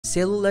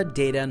cellular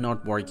data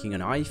not working on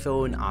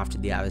iPhone after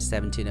the iOS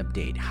 17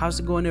 update. How's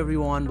it going,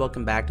 everyone?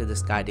 Welcome back to the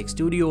SkyTech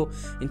Studio.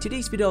 In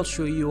today's video, I'll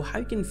show you how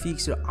you can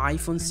fix your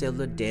iPhone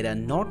cellular data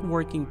not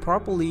working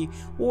properly,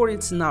 or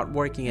it's not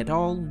working at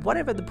all.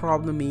 Whatever the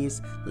problem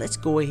is, let's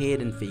go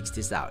ahead and fix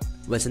this out.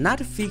 Well, so now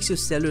to fix your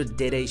cellular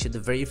data issue, the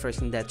very first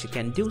thing that you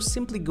can do,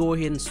 simply go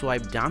ahead and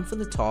swipe down from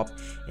the top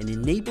and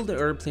enable the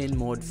airplane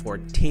mode for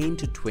 10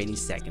 to 20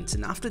 seconds.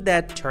 And after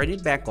that, turn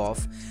it back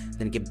off.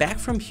 Then get back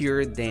from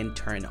here, then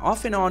turn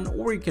off and on,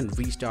 or you can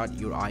restart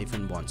your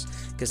iPhone once,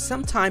 because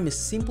sometimes a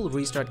simple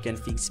restart can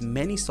fix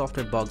many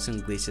software bugs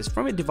and glitches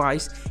from your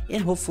device,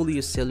 and hopefully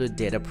your cellular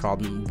data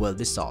problem will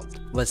be solved.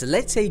 Well, so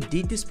let's say you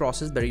did this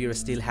process but you're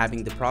still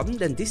having the problem,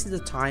 then this is the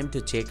time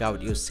to check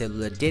out your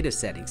cellular data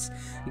settings.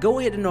 Go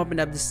ahead and open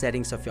up the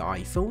settings of your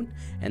iPhone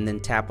and then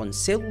tap on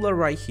cellular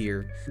right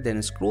here,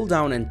 then scroll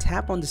down and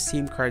tap on the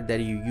SIM card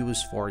that you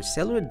use for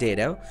cellular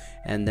data,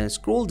 and then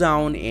scroll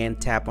down and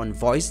tap on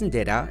voice and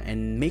data,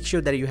 and make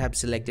sure that you have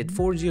selected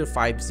 4G or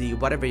 5G,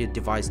 whatever your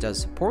device does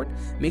support.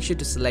 Make sure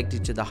to select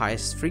it to the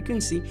highest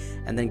frequency,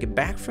 and then get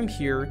back from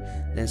here,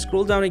 then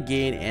scroll down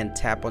again and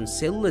tap on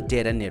cellular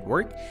data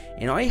network,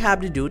 and all you have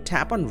to do,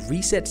 tap on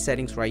reset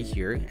settings right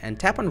here and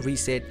tap on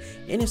reset,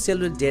 and your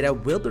cellular data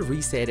will be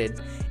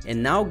resetted.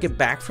 And now get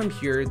back from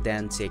here,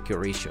 then check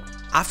your issue.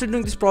 After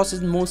doing this process,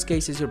 in most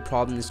cases your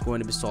problem is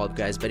going to be solved,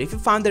 guys. But if you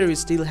find that you're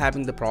still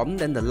having the problem,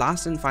 then the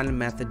last and final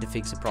method to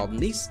fix the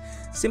problem is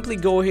simply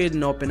go ahead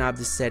and open up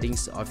the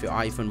settings of your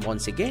iPhone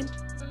once again,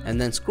 and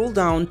then scroll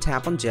down,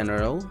 tap on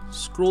general,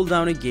 scroll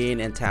down again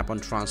and tap on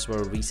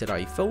transfer reset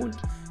iPhone,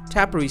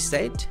 tap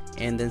reset,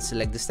 and then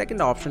select the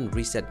second option,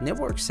 reset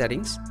network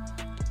settings,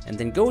 and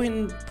then go ahead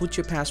and put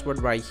your password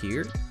right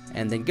here,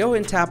 and then go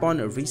and tap on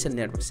reset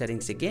network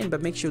settings again.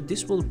 But make sure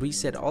this will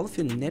reset all of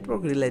your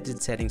network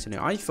related settings on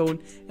your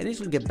iPhone, and it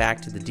will get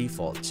back to the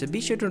default. So be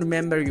sure to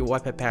remember your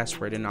Wi-Fi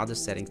password and other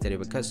settings that you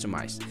will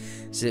customize.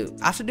 So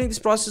after doing this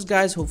process,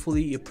 guys,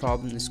 hopefully your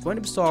problem is going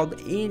to be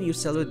solved and your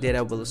cellular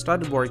data will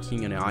start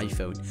working on your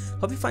iPhone.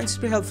 Hope you find this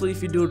super helpful.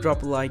 If you do,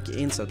 drop a like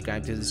and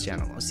subscribe to this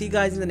channel. I'll see you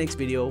guys in the next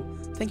video.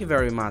 Thank you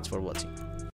very much for watching.